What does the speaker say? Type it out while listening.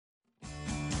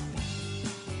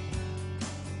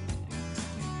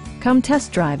Come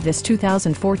test drive this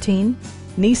 2014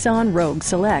 Nissan Rogue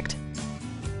Select.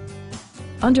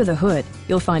 Under the hood,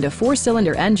 you'll find a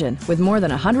 4-cylinder engine with more than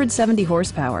 170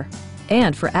 horsepower.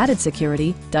 And for added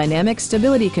security, dynamic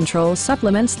stability control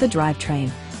supplements the drivetrain.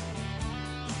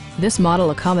 This model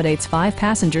accommodates 5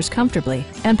 passengers comfortably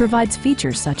and provides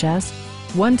features such as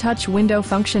one-touch window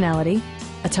functionality,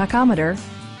 a tachometer,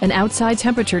 an outside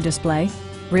temperature display,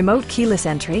 remote keyless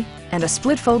entry, and a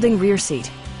split-folding rear seat.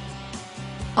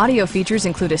 Audio features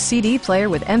include a CD player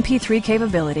with MP3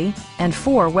 capability and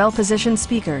 4 well-positioned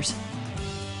speakers.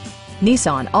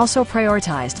 Nissan also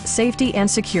prioritized safety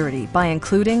and security by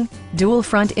including dual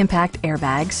front impact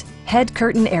airbags, head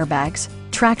curtain airbags,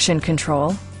 traction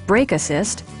control, brake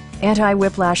assist,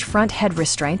 anti-whiplash front head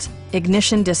restraints,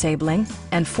 ignition disabling,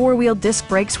 and 4-wheel disc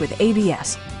brakes with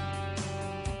ABS.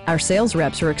 Our sales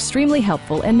reps are extremely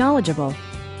helpful and knowledgeable.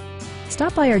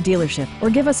 Stop by our dealership or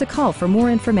give us a call for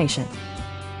more information.